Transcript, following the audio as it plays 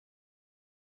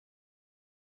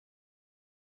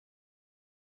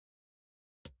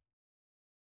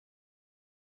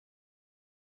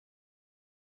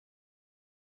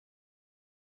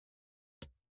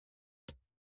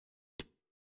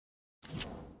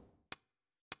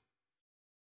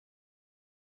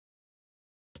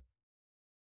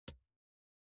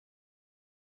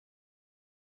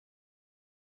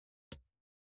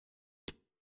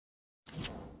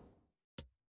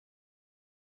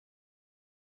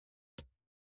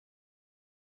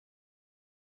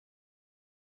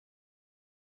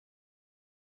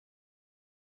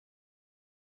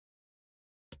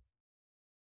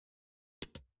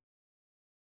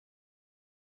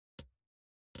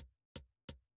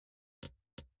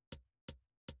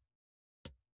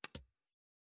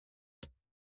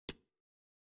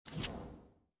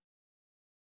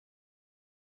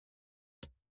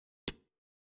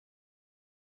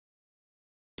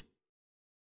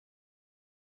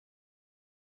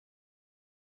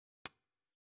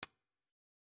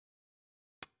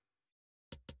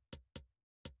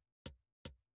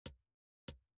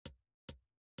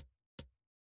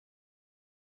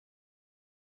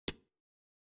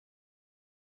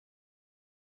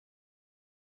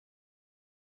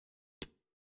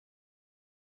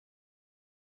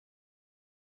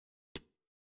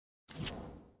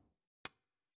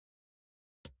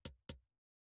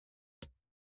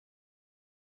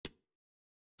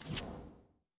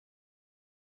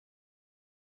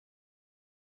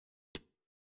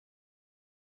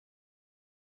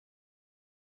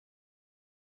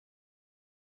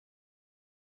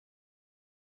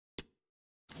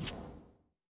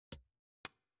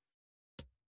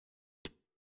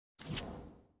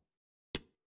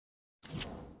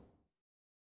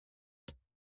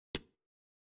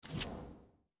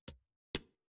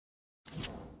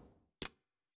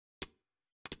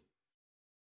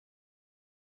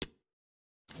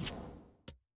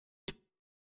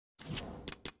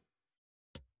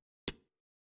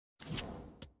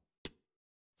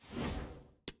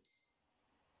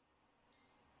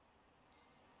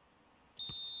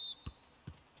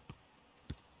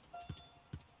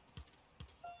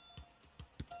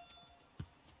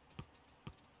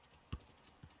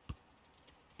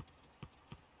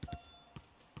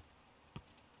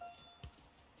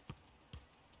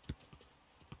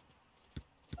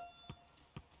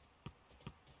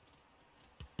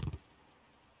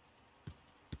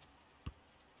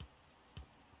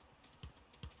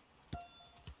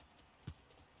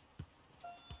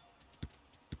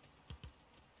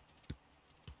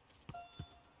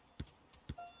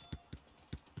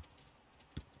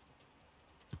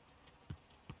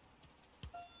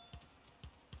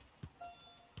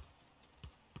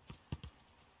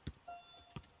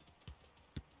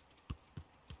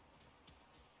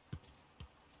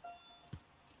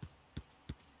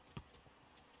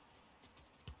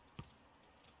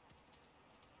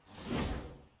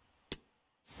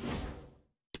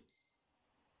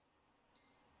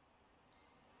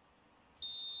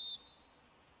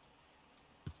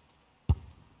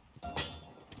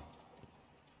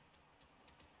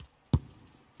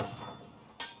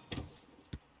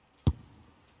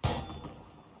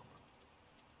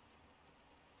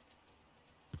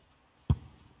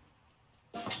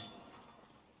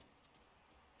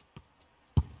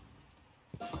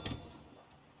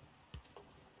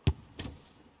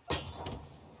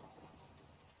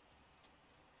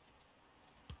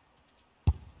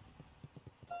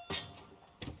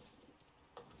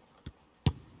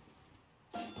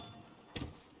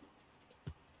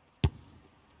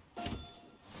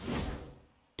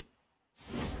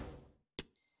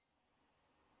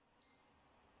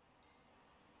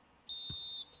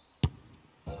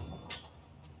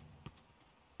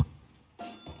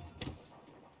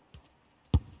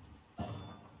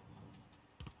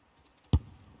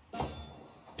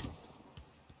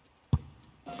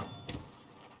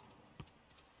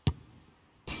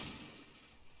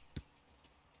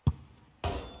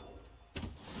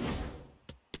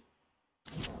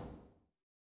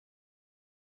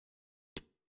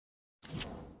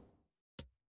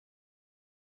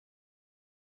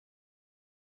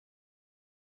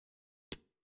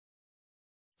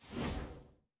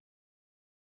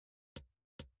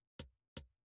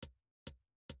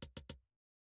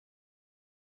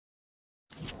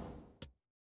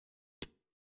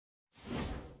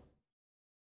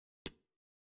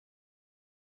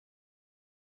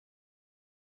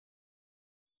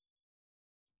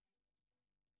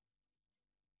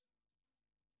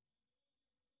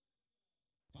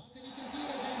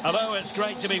Hello, it's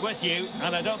great to be with you,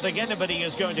 and I don't think anybody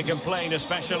is going to complain,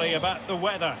 especially about the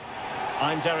weather.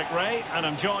 I'm Derek Ray, and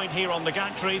I'm joined here on the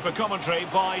gantry for commentary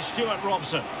by Stuart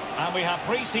Robson. And we have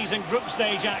pre-season group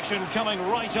stage action coming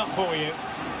right up for you.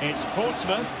 It's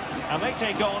Portsmouth, and they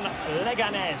take on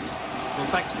Leganés. Well,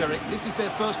 thanks, Derek. This is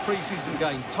their first pre-season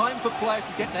game. Time for players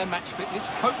to get their match fitness,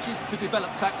 coaches to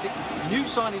develop tactics, new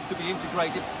signings to be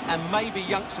integrated, and maybe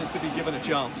youngsters to be given a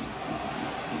chance.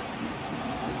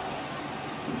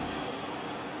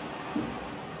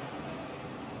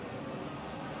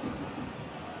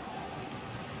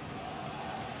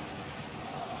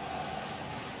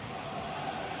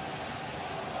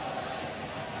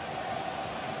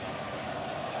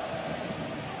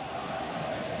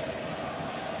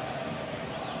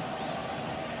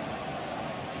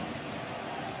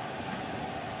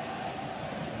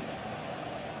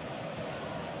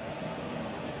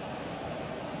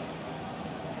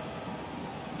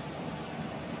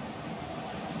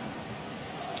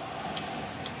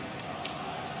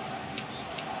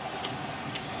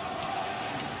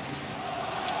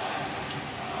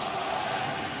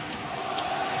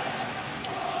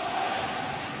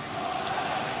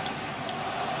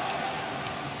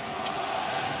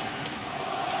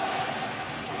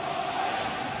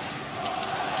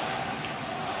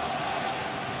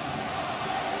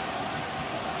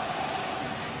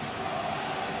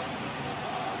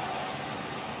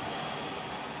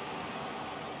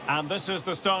 And this is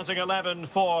the starting 11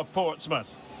 for Portsmouth.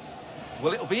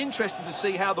 Well, it'll be interesting to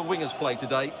see how the wingers play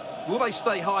today. Will they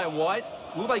stay high and wide?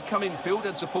 Will they come in field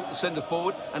and support the centre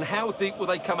forward? And how deep will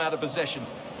they come out of possession?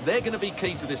 They're going to be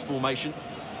key to this formation.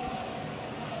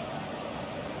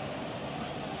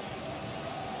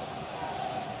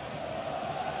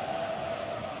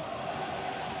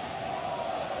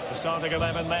 The starting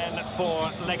 11 then for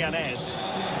Leganés.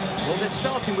 Well, they're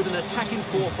starting with an attacking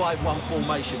 4-5-1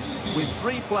 formation with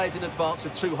 3 players in advance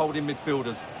of 2 holding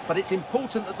midfielders. But it's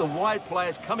important that the wide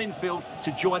players come in field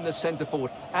to join the centre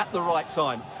forward at the right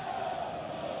time.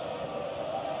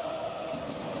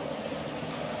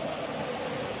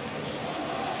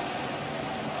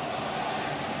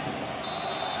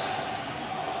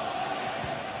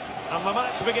 And the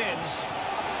match begins.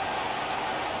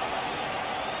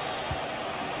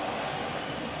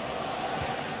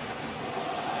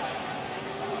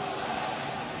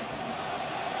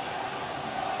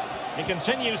 He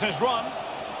continues his run.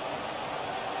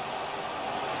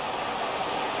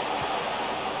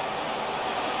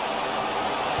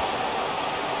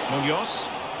 Munoz.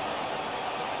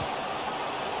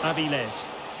 Avilés.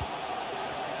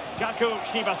 Gaku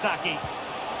Shibasaki.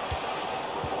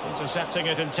 Intercepting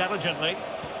it intelligently.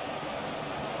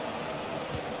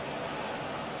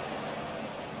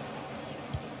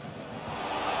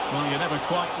 Well, you never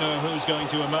quite know who's going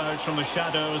to emerge from the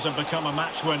shadows and become a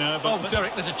match winner. But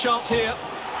Derek, there's a chance here.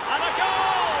 And a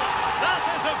goal! That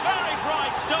is a very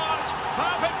bright start.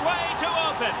 Perfect way to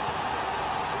open.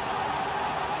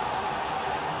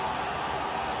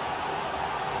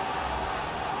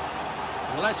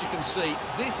 Well, as you can see,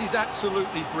 this is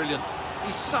absolutely brilliant.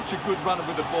 He's such a good runner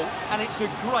with the ball, and it's a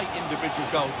great individual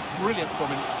goal. Brilliant from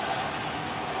him.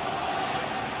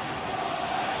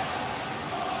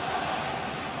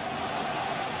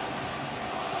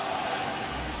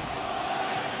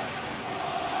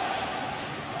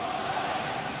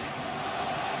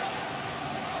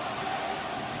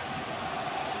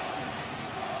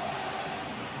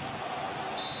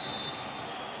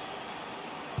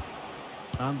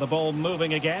 And the ball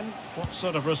moving again. What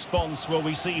sort of response will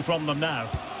we see from them now?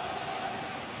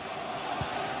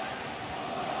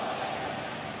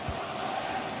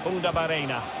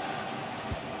 Undabarena.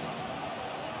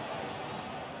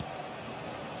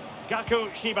 Gaku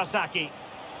Shibasaki.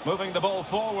 Moving the ball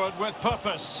forward with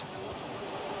purpose.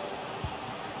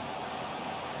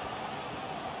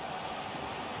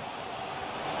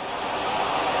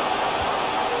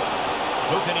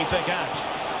 Who can he pick out?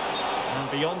 And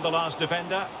beyond the last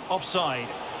defender, offside.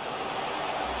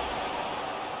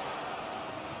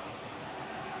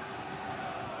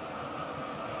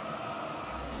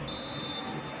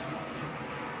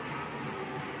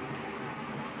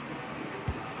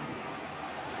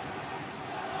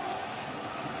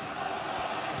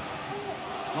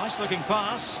 Nice looking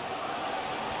pass.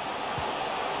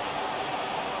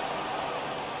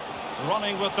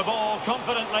 Running with the ball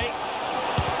confidently.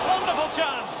 Wonderful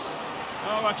chance.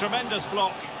 Oh, a tremendous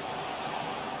block.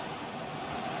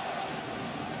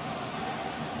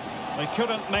 They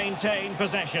couldn't maintain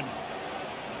possession.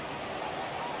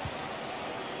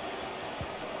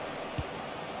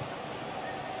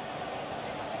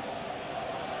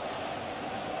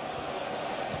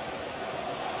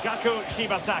 Gaku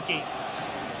Shibasaki.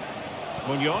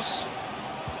 Munoz.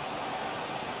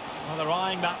 Well, they're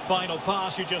eyeing that final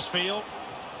pass, you just feel.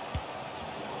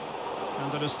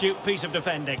 And an astute piece of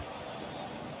defending.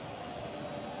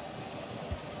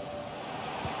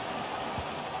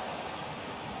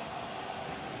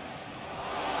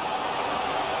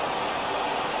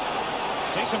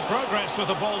 Decent progress with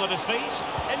the ball at his feet.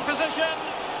 In position.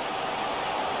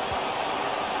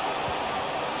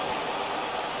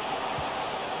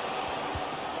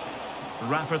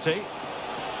 Rafferty.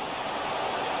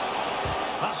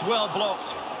 That's well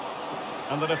blocked.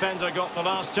 And the defender got the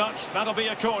last touch. That'll be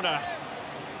a corner.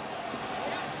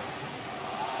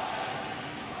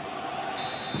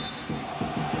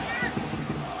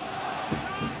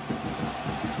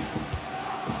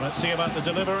 Let's see about the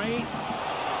delivery.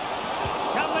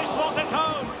 Can they slot it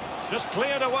home? Just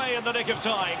cleared away in the nick of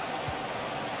time.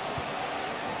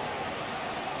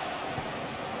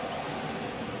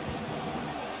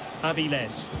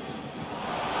 Aviles.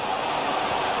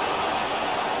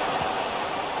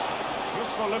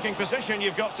 Useful looking position,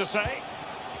 you've got to say.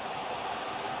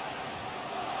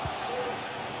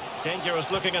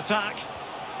 Dangerous looking attack.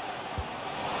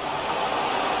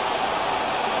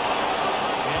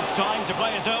 It's time to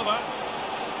play it over.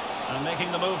 And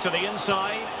making the move to the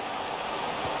inside.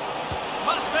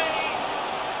 Must be!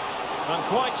 And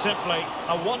quite simply,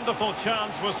 a wonderful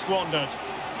chance was squandered.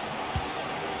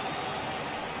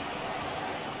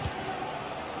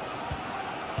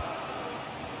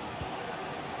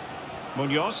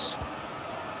 Munoz.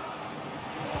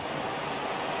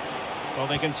 Well,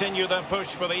 they continue their push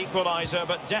for the equaliser,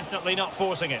 but definitely not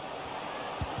forcing it.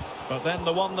 But then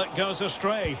the one that goes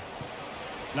astray.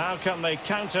 Now can they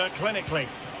counter clinically?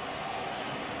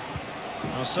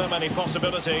 Well, so many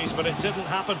possibilities, but it didn't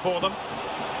happen for them.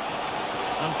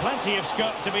 And plenty of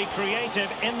scope to be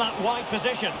creative in that wide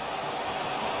position.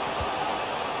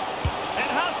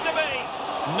 It has to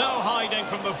be! No hiding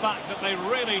from the fact that they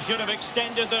really should have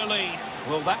extended their lead.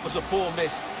 Well, that was a poor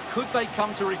miss. Could they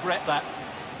come to regret that?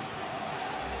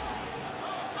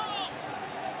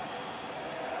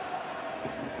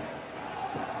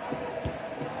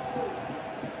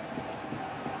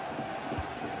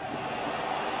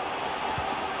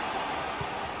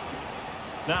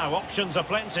 Now, options are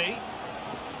plenty.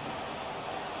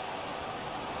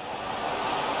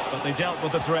 But they dealt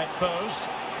with the threat posed.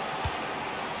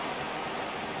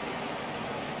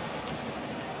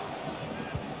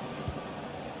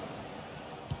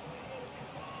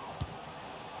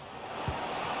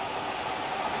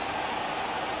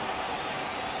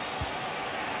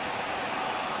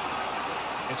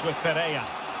 It's with Pereira.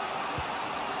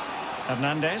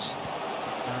 Hernandez.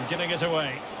 And giving it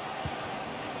away.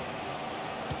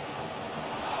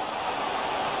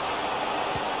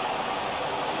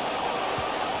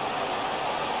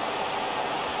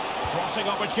 Crossing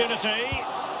opportunity.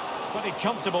 Pretty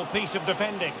comfortable piece of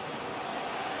defending.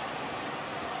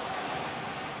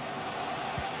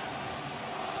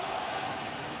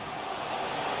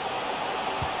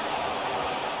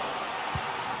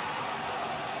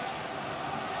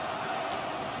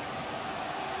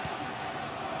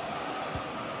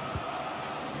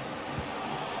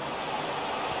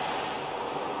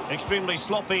 Extremely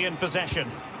sloppy in possession.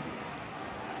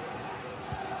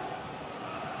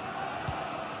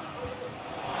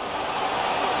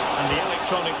 And the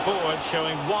electronic board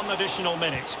showing one additional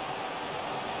minute.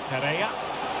 Pereira.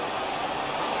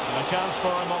 And a chance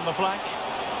for him on the flank.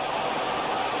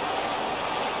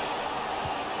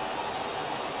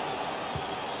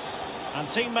 And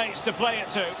teammates to play it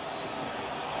to.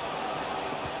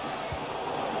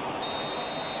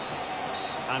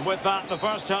 And with that, the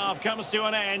first half comes to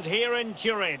an end here in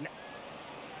Turin.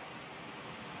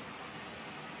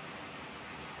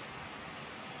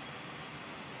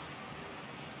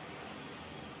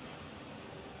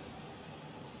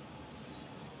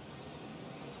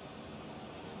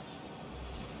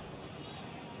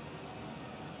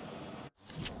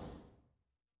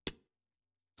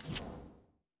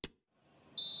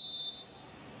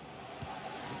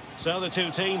 So the two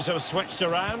teams have switched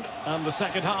around and the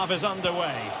second half is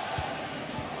underway.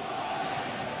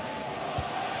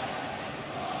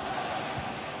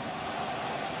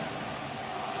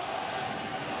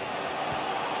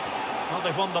 Well,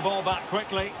 they've won the ball back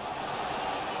quickly.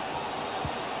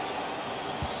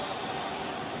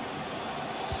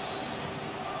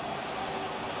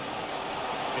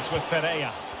 It's with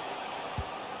Pereira.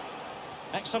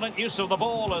 Excellent use of the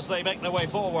ball as they make their way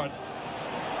forward.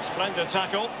 Splendid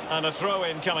tackle and a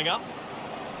throw-in coming up.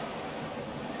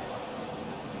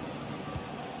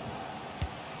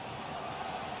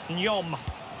 Nyom.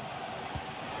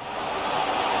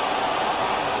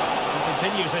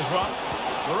 Continues his run.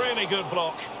 Really good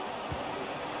block.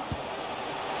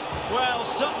 Well,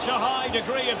 such a high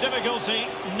degree of difficulty,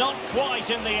 not quite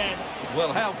in the end.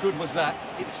 Well, how good was that?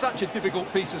 It's such a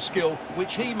difficult piece of skill,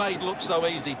 which he made look so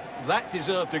easy. That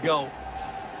deserved a goal.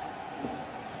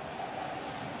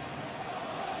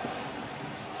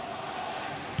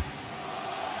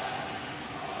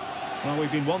 Well,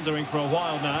 we've been wondering for a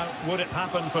while now, would it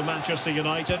happen for Manchester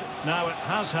United? Now it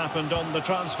has happened on the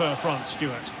transfer front,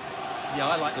 Stuart. Yeah,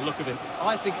 I like the look of him.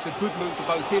 I think it's a good move for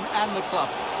both him and the club.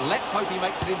 Let's hope he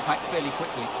makes an impact fairly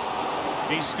quickly.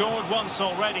 He's scored once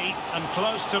already and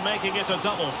close to making it a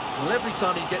double. Well, every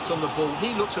time he gets on the ball,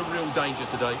 he looks a real danger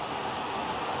today.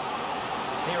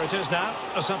 Here it is now,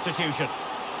 a substitution.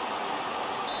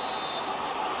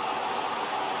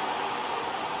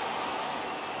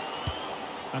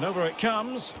 And over it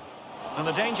comes. And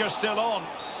the danger's still on.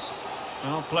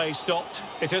 Well, play stopped.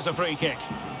 It is a free kick.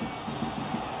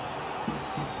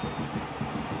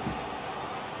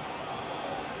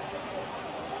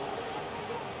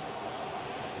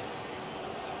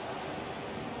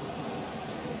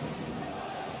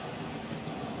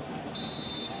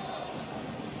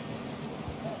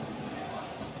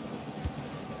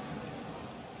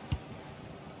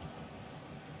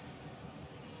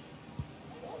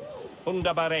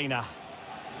 Barena.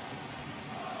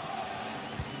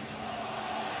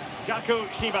 Gaku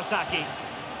Shibasaki.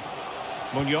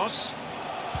 Munoz.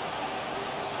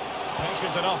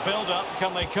 Patient enough build-up.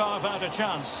 Can they carve out a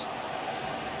chance?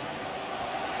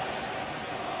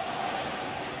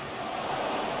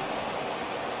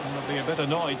 They'll be a bit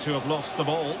annoyed to have lost the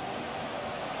ball.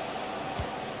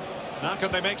 Now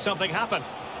can they make something happen?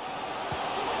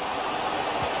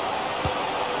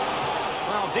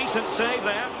 Well, decent save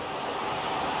there.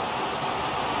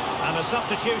 And a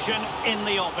substitution in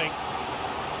the offing.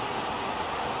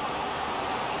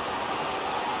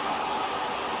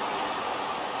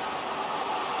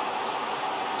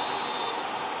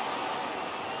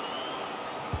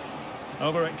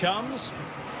 Over it comes.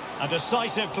 A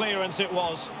decisive clearance it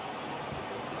was.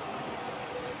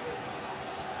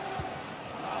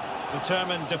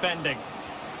 Determined defending.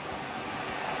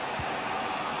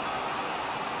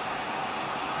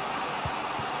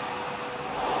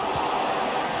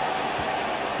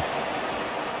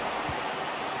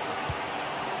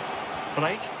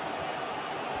 Blake.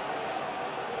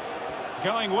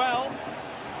 Going well.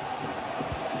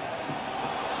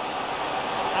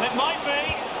 And it might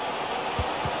be.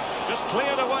 Just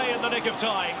cleared away in the nick of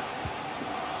time.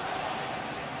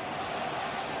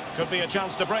 Could be a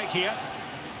chance to break here.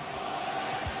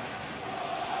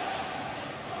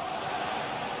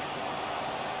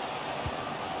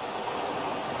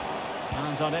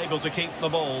 And unable to keep the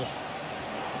ball.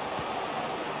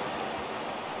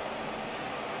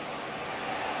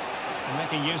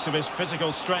 Making use of his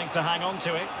physical strength to hang on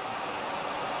to it.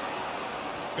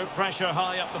 Good pressure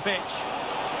high up the pitch.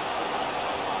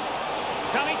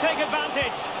 Can he take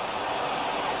advantage?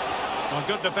 Well,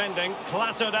 good defending,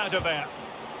 clattered out of there.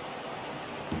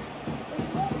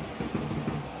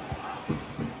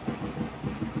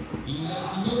 Il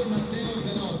signor Matteo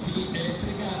Zanotti è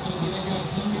pregato di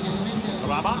recarsi immediatamente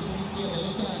al posto di polizia dello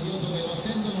stadio dove lo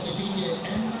attendono le figlie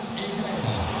Emma e Greta.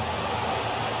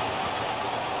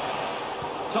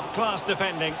 Top class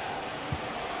defending.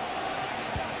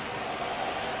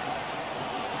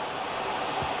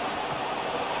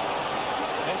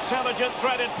 Intelligent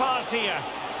threaded pass here.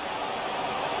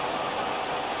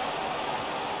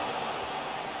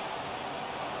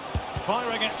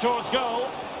 Firing it towards goal.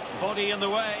 Body in the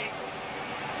way.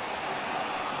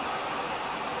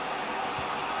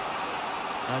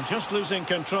 And just losing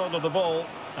control of the ball,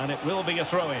 and it will be a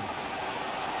throw-in.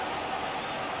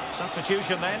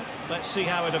 Substitution then. Let's see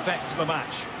how it affects the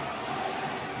match.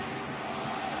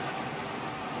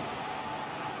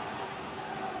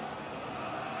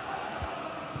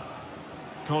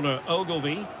 Connor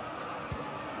Ogilvie.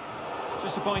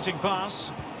 Disappointing pass.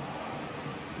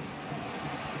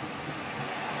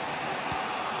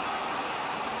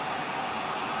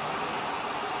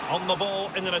 On the ball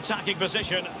in an attacking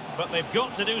position, but they've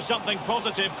got to do something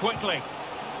positive quickly.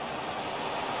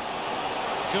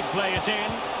 Could play it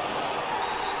in.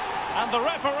 And the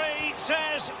referee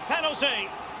says penalty.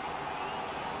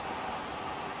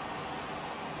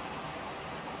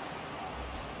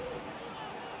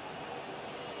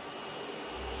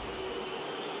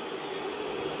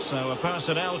 So a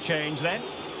personnel change then.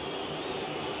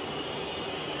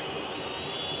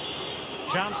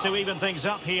 Chance to even things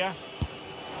up here.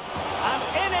 And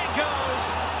in it goes,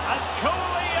 as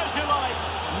coolly as you like.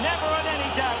 Never in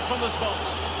any doubt from the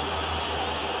spot.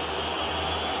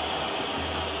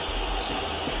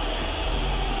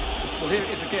 here it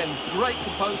is again. Great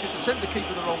composure to send the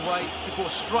keeper the wrong way before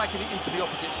striking it into the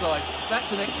opposite side.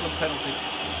 That's an excellent penalty.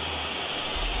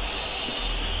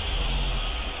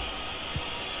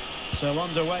 So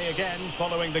underway again,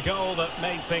 following the goal that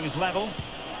made things level.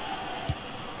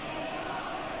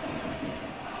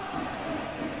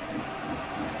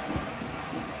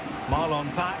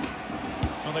 Marlon Pack.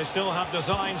 Well, they still have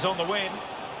designs on the win.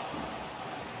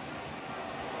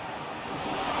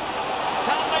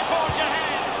 Can they forge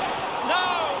ahead? No!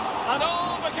 And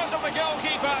all because of the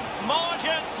goalkeeper.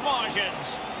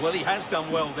 Margins. Well, he has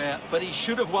done well there, but he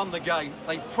should have won the game.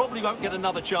 They probably won't get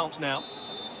another chance now.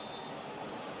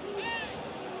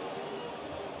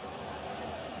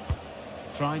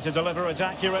 Trying to deliver it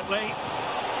accurately.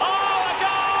 Oh, a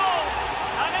goal!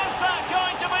 And is that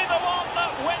going to be the one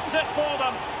that wins it for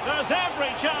them? There's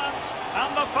every chance,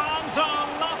 and the fans are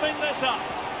lapping this up.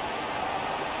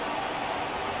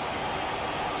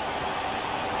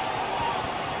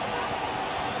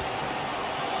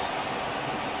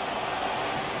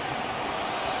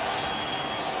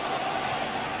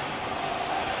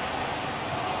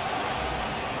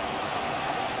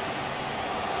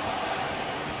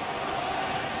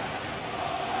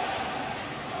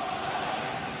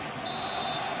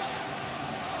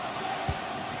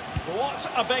 What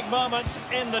a big moment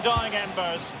in the dying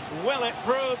embers. Will it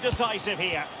prove decisive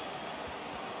here?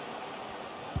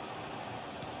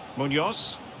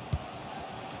 Munoz.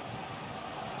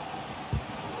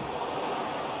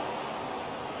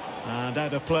 And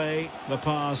out of play, the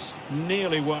pass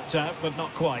nearly worked out, but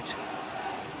not quite.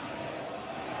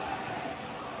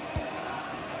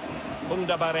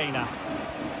 Barena.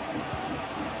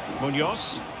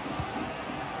 Munoz.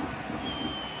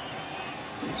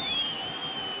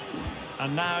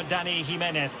 And now Dani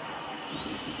Jimenez.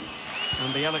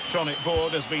 And the electronic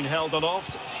board has been held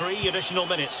aloft. 3 additional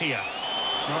minutes here.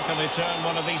 How can they turn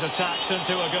one of these attacks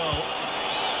into a goal?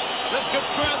 This could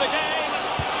square the game.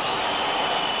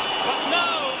 But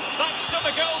no, thanks to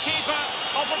the goalkeeper.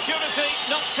 Opportunity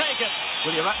not taken.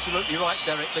 Well, you're absolutely right,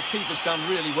 Derek. The keeper's done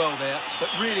really well there.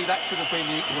 But really, that should have been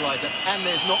the equaliser. And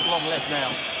there's not long left now.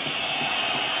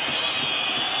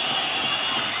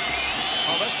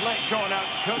 Well, this late corner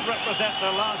could represent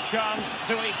their last chance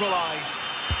to equalise.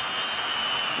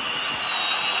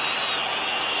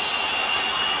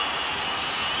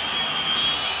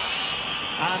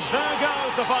 And there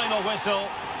goes the final whistle.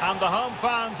 And the home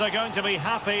fans are going to be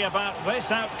happy about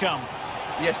this outcome.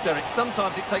 Yes, Derek,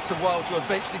 sometimes it takes a while to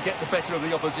eventually get the better of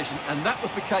the opposition. And that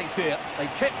was the case here. They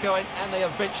kept going and they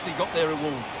eventually got their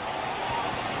reward.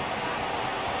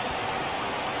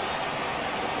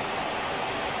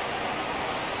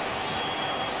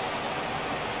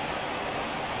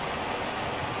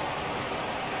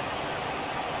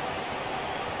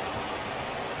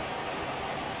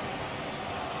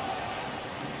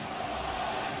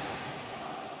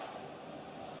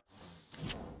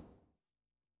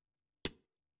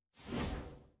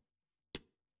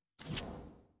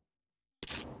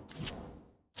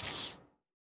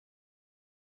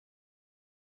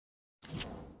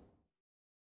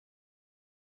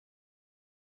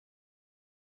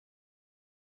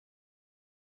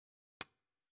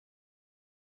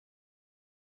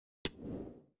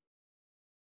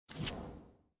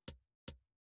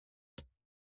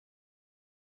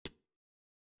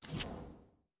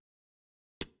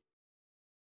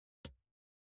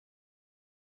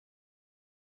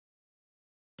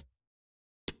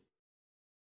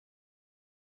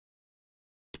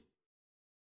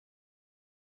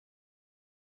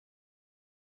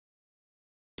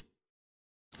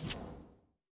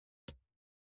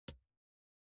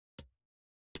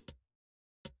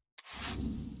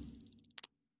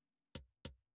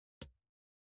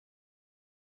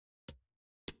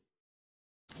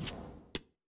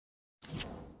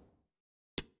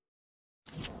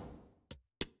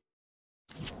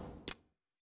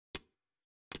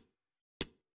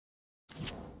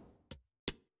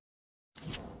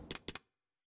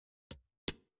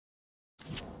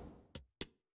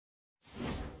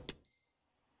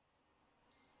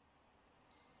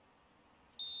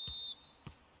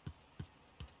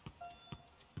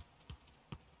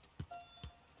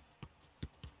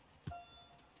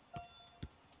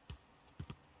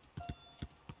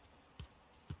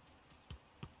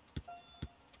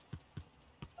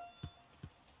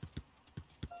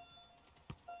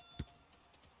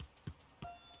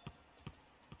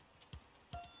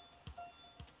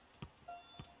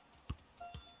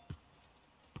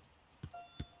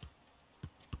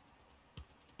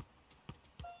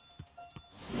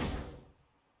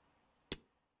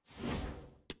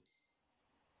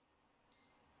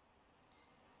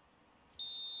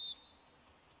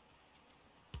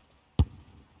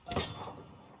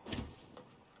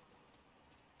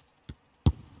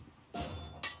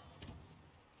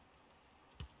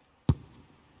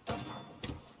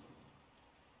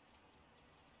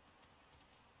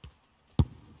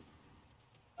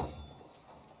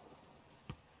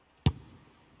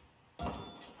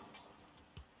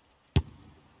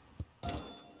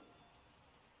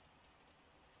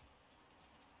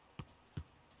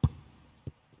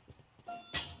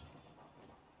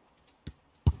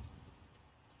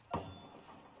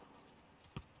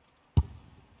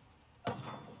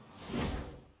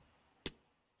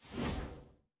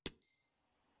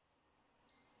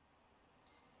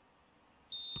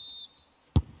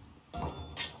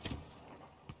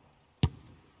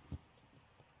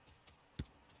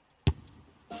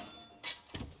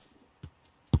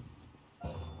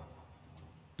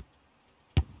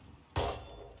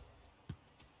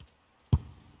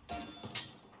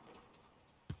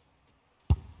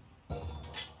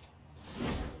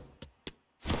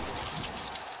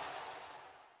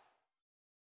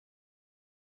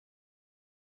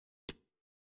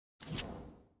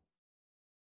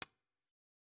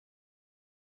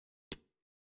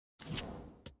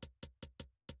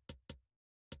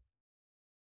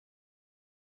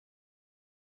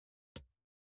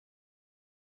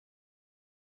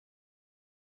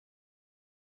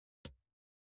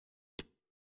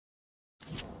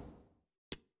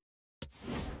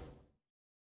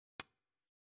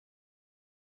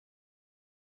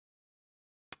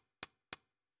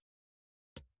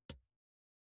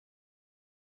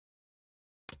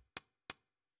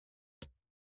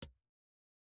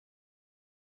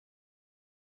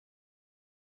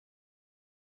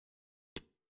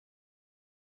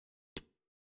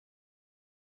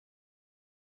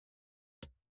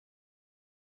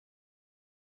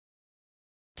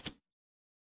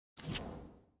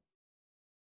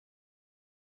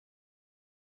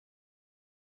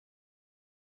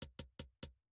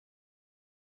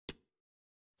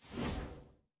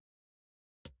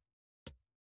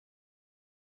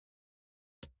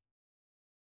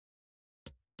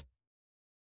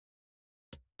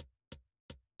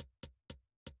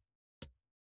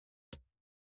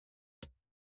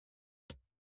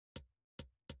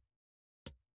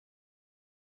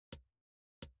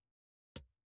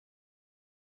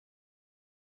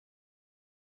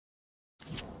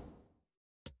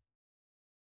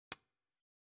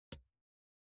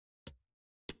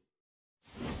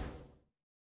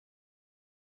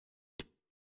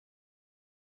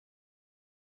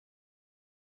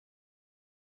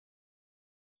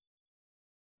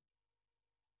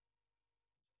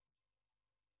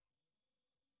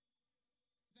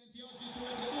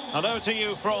 Hello to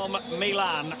you from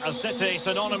Milan, a city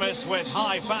synonymous with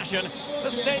high fashion. The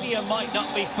stadium might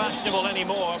not be fashionable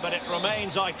anymore, but it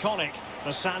remains iconic,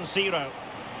 the San Siro.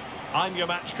 I'm your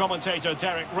match commentator,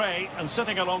 Derek Ray, and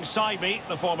sitting alongside me,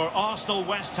 the former Arsenal,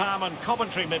 West Ham and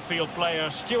Coventry midfield player,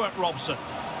 Stuart Robson.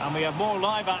 And we have more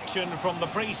live action from the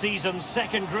pre-season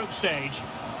second group stage.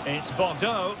 It's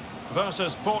Bordeaux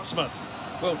versus Portsmouth.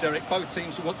 Well, Derek, both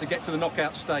teams want to get to the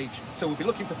knockout stage, so we'll be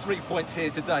looking for 3 points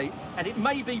here today. And it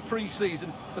may be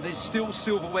pre-season, but there's still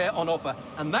silverware on offer,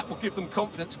 and that will give them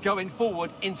confidence going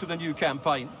forward into the new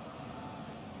campaign.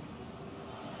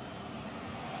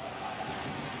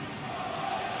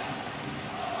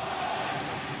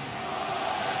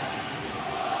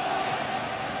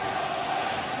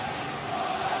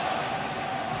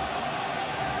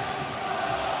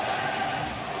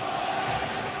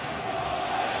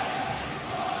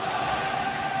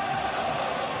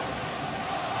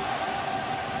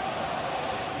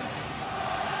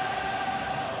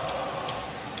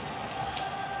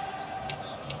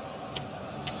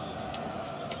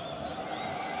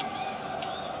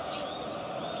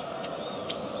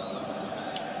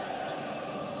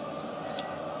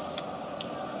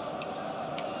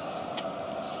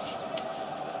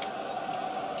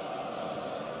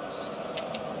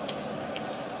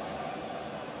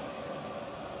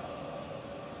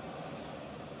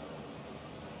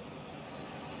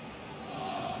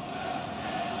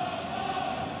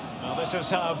 This is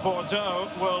how Bordeaux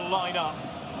will line up.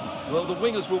 Well, the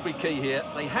wingers will be key here.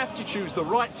 They have to choose the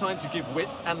right time to give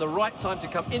width and the right time to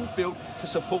come infield to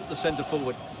support the centre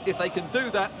forward. If they can do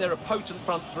that, they're a potent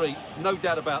front three, no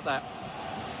doubt about that.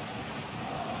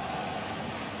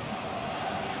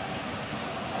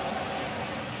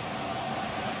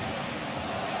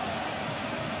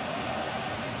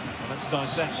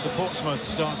 Let's dissect the Portsmouth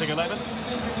starting 11.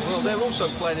 Well, they're also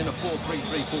playing in a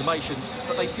 4-3-3 formation,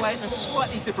 but they play it in a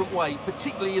slightly different way,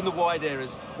 particularly in the wide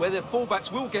areas, where their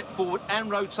fullbacks will get forward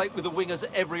and rotate with the wingers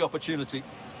at every opportunity.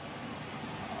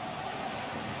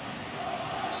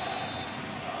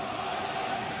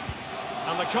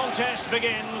 And the contest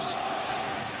begins.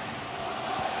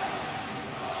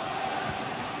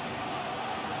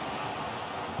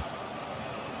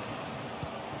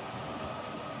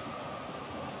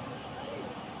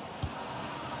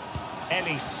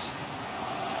 Ellis.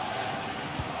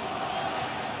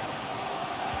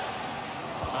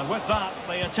 And with that,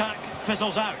 the attack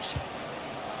fizzles out.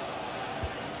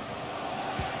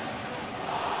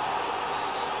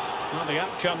 Well, the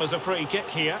outcome is a free kick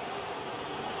here.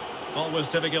 Always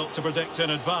difficult to predict in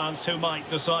advance who might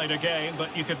decide a game,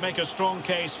 but you could make a strong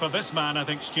case for this man, I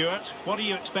think, Stuart. What are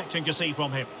you expecting to see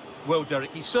from him? Well,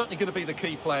 Derek, he's certainly going to be the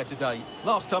key player today.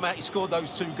 Last time out, he scored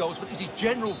those 2 goals, but it was his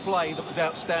general play that was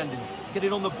outstanding.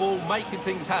 Getting on the ball, making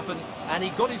things happen, and he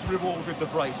got his reward with the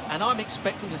brace. And I'm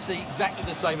expecting to see exactly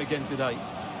the same again today.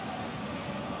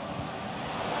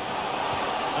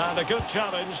 And a good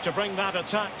challenge to bring that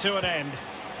attack to an end.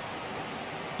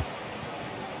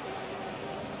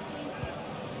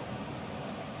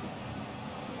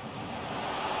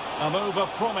 A move of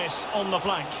promise on the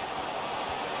flank.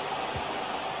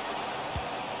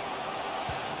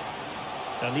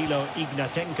 Danilo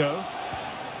Ignatenko.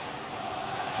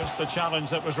 Just the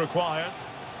challenge that was required.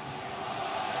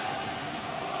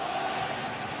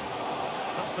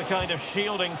 That's the kind of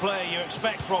shielding play you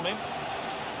expect from him.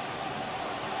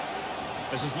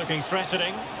 This is looking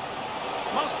threatening.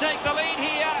 Must take the lead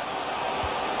here.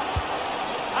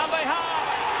 And they have.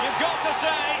 You've got to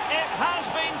say, it has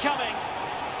been coming.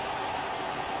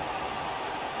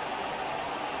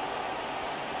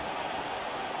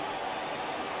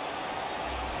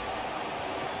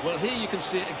 Well, here you can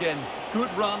see it again. Good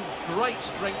run, great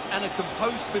strength, and a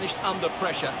composed finish under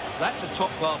pressure. That's a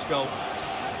top-class goal.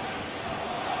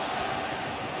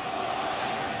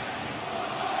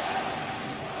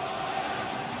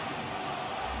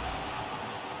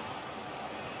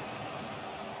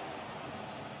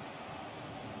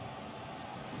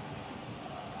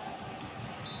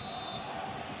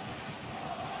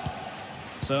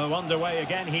 So underway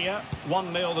again here.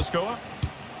 1-0 the score.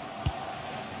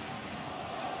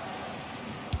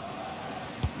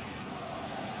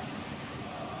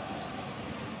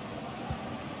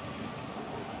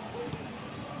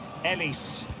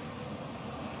 Ellis.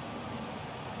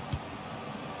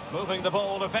 Moving the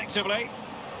ball effectively.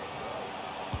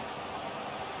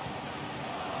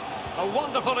 A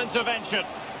wonderful intervention.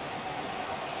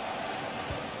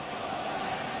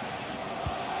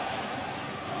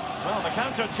 Well, the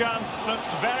counter chance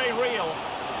looks very real.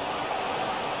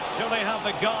 Do they have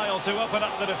the guile to open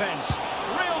up the defence?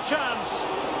 Real chance.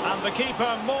 And the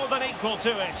keeper more than equal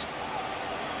to it.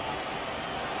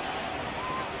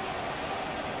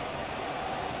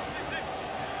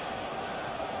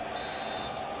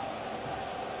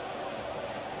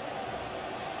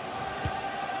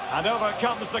 And over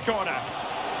comes the corner.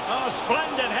 Oh,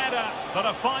 splendid header, but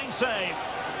a fine save.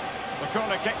 The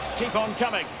corner kicks keep on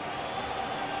coming.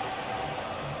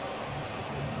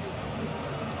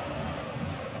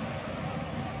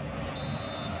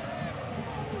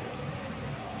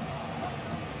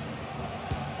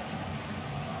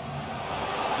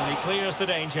 And he clears the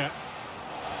danger.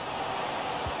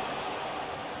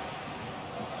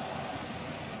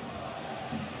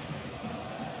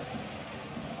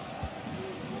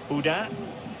 Uda.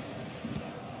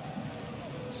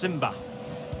 Simba.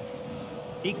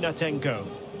 Ignatenko.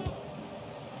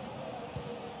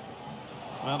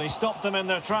 Well, he stopped them in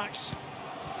their tracks.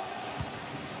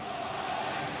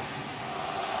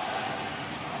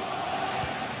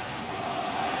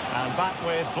 And back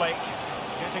with Blake,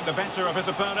 getting the better of his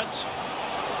opponents.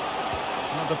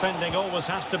 Well, defending always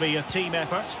has to be a team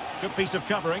effort. Good piece of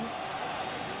covering.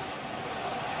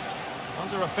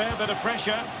 Under a fair bit of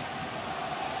pressure.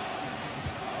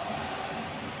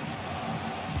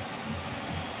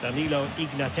 Danilo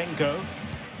Ignatenko.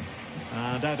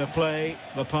 And out of play,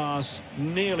 the pass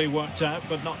nearly worked out,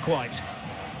 but not quite.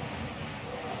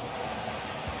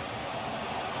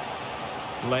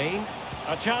 Lane,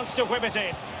 a chance to whip it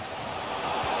in.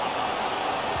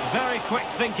 Very quick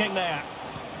thinking there.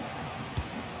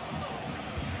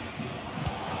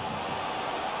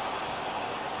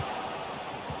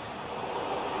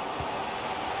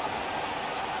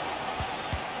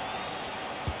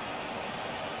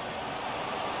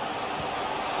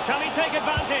 Can he take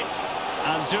advantage?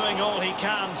 And doing all he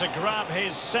can to grab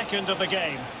his second of the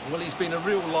game. Well, he's been a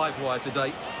real live wire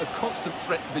today, a constant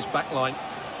threat to this back line.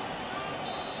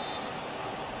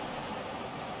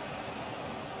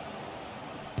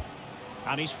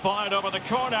 And he's fired over the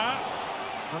corner.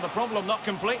 And the problem not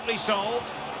completely solved.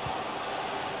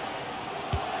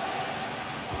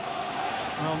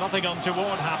 Well, nothing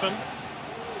untoward happened.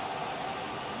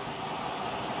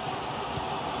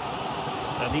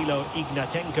 Danilo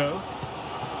Ignatenko.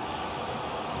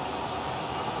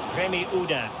 Remy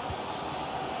Uda.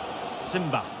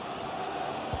 Simba.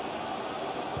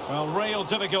 Well, real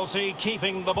difficulty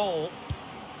keeping the ball.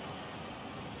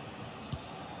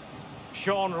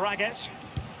 Sean Raggett.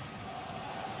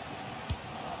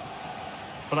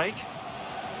 Blake.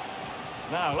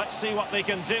 Now, let's see what they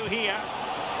can do here.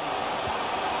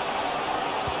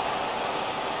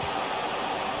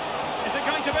 Is it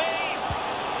going to be?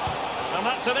 And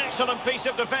that's an excellent piece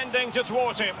of defending to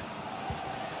thwart him.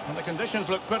 And the conditions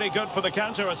look pretty good for the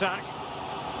counter-attack.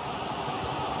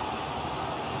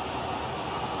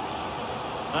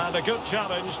 And a good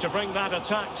challenge to bring that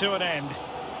attack to an end.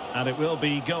 And it will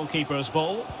be goalkeeper's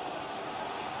ball.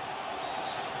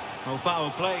 Well, foul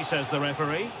play, says the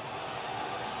referee.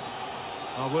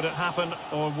 Or would it happen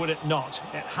or would it not?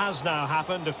 It has now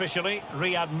happened officially.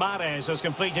 Riyad Mahrez has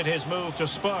completed his move to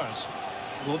Spurs.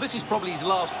 Well, this is probably his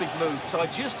last big move, so I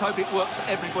just hope it works for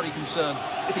everybody concerned.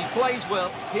 If he plays well,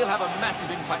 he'll have a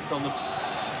massive impact on them.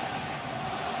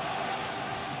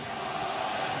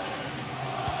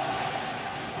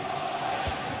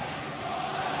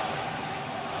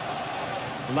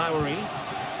 Lowry.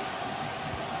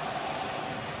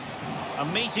 A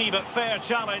meaty but fair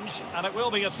challenge, and it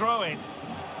will be a throw-in.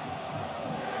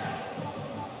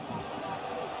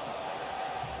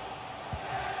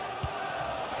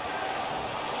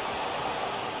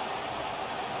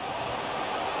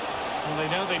 Well, they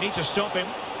know they need to stop him.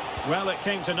 Well, it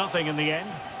came to nothing in the end.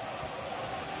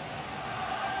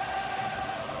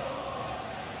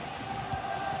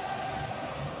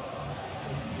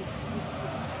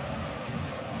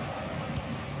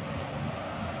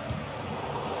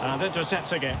 And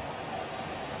intercepts again.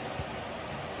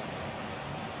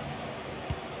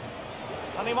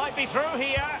 And he might be through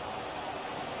here.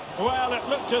 Well, it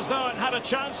looked as though it had a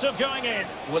chance of going in.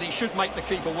 Well, he should make the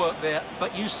keeper work there,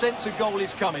 but you sense a goal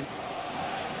is coming.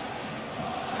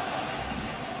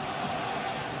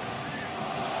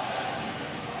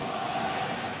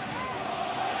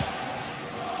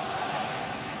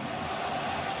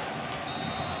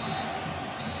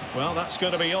 Well, that's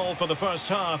going to be all for the first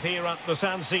half here at the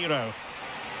San Siro.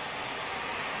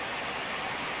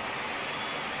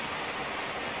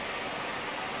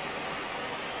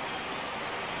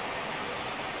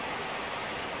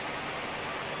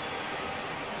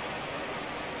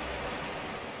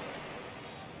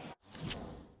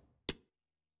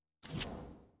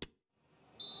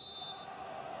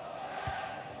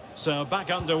 So back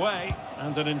underway,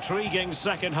 and an intriguing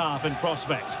second half in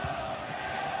prospect.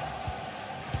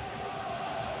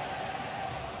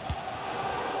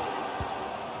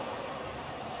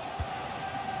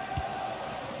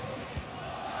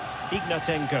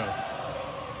 Ignatenko.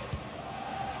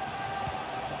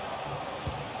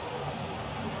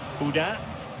 Ouda.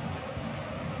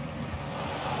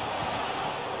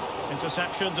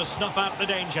 Interception to snuff out the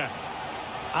danger.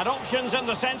 And options in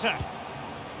the centre.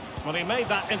 Well, he made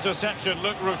that interception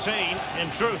look routine.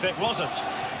 In truth, it wasn't.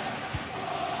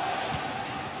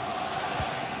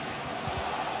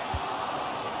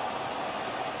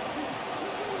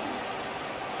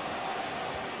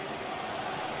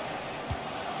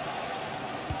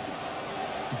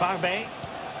 Barbe.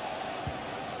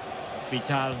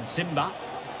 Vital Simba.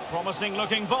 Promising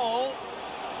looking ball.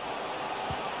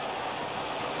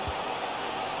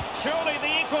 Surely the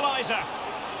equaliser.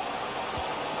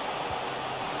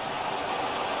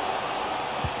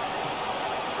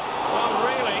 Well,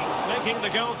 really, making the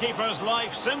goalkeeper's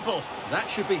life simple. That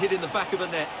should be hit in the back of the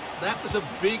net. That was a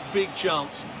big, big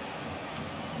chance.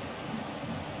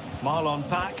 Marlon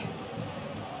Pack.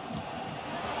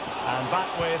 And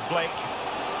back with Blake.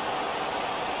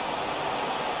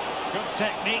 Good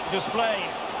technique displayed.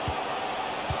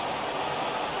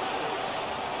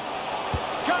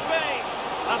 Could be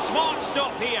a smart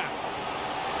stop here.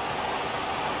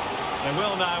 They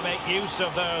will now make use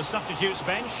of their substitutes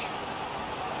bench.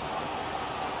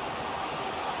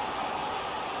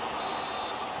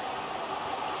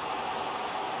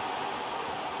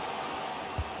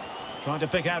 Trying to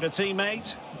pick out a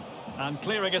teammate and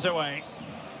clearing it away.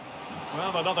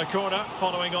 Well, another corner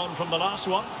following on from the last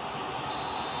one.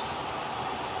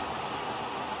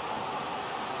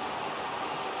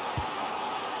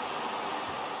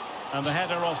 And the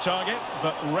header off target,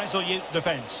 but resolute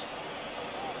defence.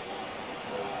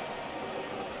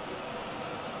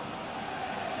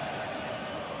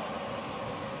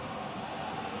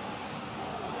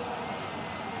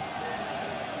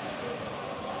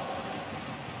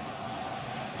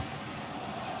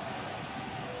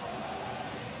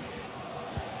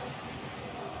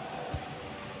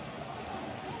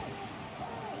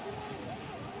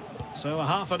 So a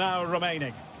half an hour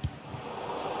remaining.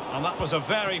 And that was a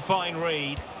very fine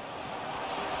read.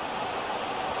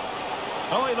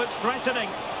 Oh, he looks threatening.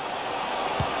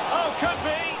 Oh, could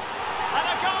be. And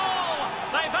a goal!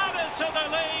 They've added to the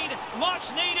lead.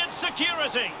 Much needed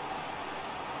security.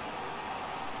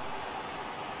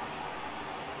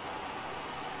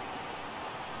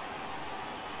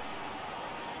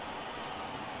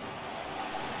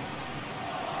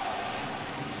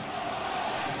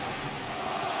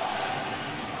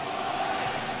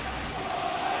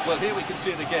 Well, here we can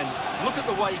see it again. Look at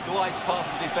the way he glides past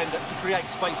the defender to create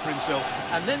space for himself.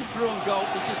 And then through on goal,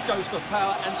 he just goes for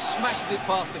power and smashes it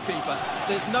past the keeper.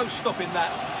 There's no stopping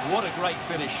that. What a great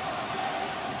finish.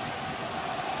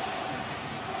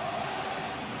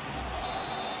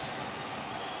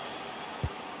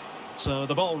 So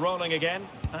the ball rolling again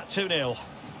at 2-0.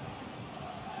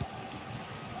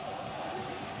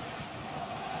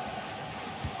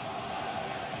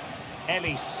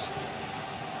 Ellis.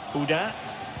 Ouda.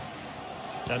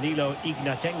 Danilo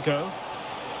Ignatenko.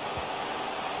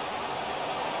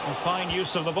 A fine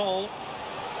use of the ball.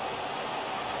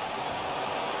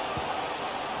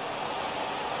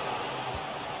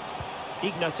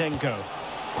 Ignatenko.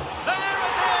 There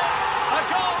it is! A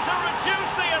goal to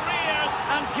reduce the arrears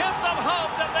and give them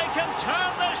hope that they can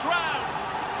turn this round.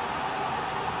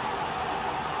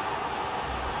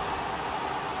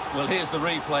 Well, here's the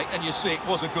replay, and you see it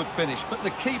was a good finish. But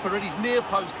the keeper at his near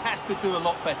post has to do a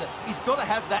lot better. He's got to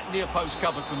have that near post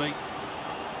covered for me.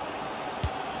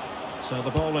 So the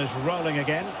ball is rolling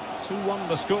again. 2-1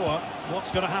 the score.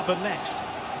 What's going to happen next?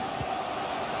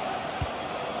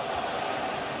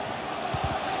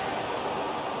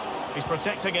 He's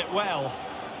protecting it well.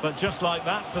 But just like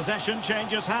that, possession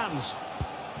changes hands.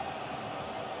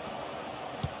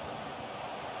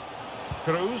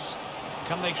 Cruz.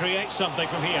 Can they create something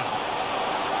from here?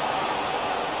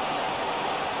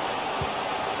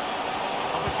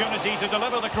 Opportunity to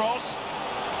deliver the cross.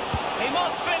 He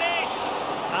must finish!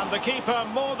 And the keeper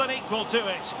more than equal to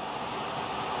it.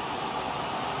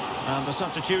 And the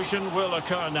substitution will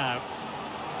occur now.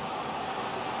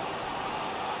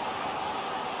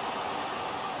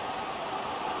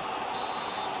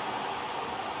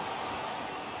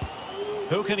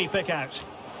 Who can he pick out?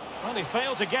 Well, he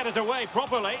failed to get it away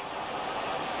properly.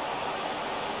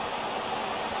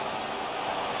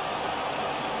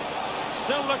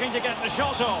 Still looking to get the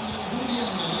shot off.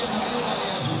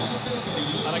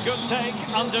 And a good take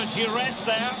under duress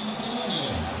there.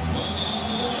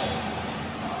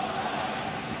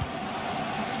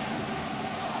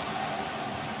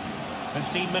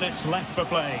 .15 left for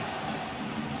play.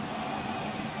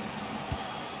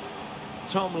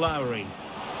 Tom Lowry.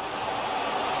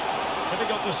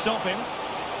 Difficult to stop him.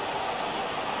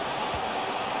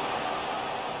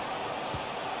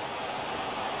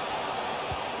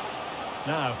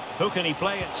 Now, who can he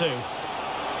play it to?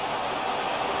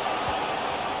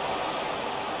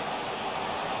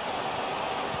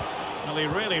 Well, he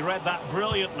really read that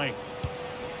brilliantly.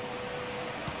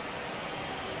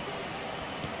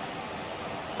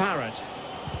 Parrott.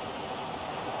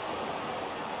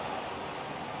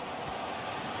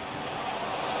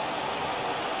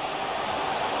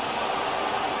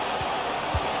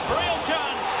 Real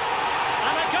chance.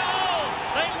 And a goal.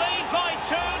 They lead by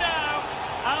 2 now.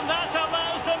 And that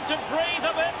allows them to breathe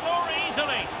a bit more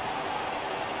easily.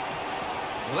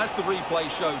 Well, as the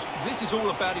replay shows, this is all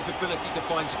about his ability to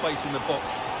find space in the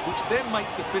box, which then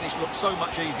makes the finish look so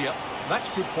much easier. That's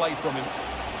good play from him.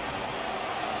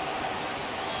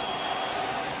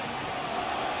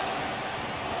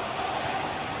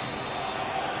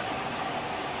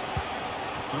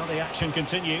 Well, the action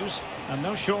continues, and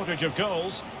no shortage of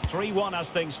goals. 3-1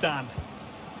 as things stand.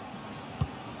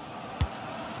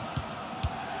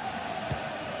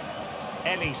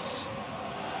 Ellis.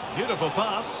 Beautiful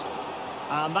pass.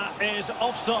 And that is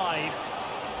offside.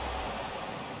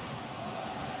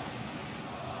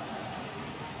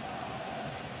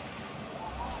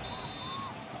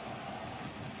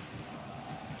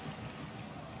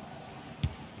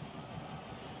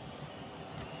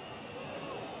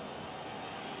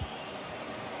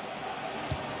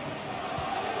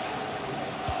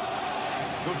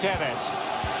 Gutierrez.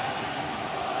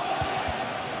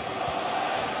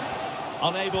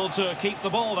 Unable to keep the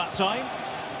ball that time.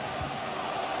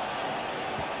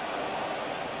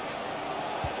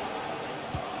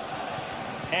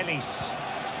 Ellis.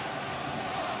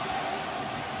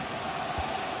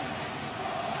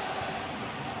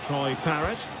 Troy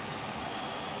Parrott.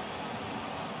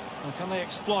 Well, can they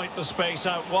exploit the space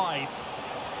out wide?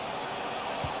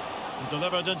 And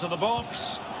delivered into the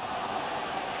box.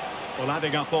 Well,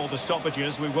 adding up all the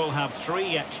stoppages, we will have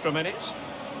 3 extra minutes.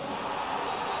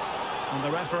 And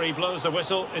the referee blows the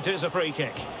whistle. It is a free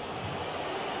kick.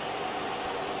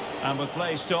 And with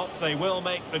play stopped, they will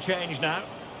make the change now.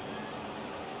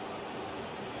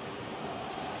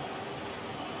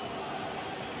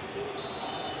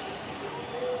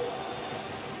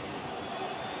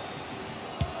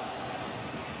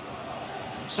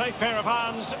 Safe pair of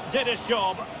hands, did his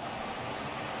job.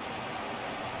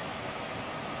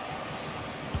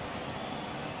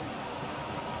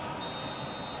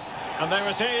 And there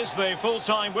it is, the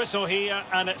full-time whistle here,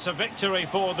 and it's a victory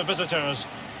for the visitors.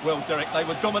 Well, Derek, they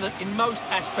were dominant in most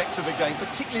aspects of the game,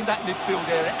 particularly in that midfield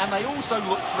area, and they also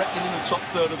looked threatening in the top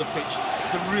third of the pitch.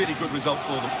 It's a really good result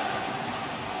for them.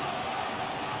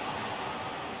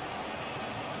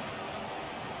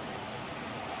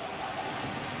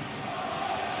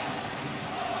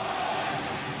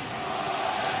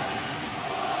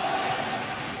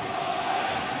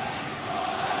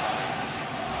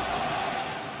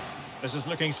 This is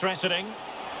looking threatening.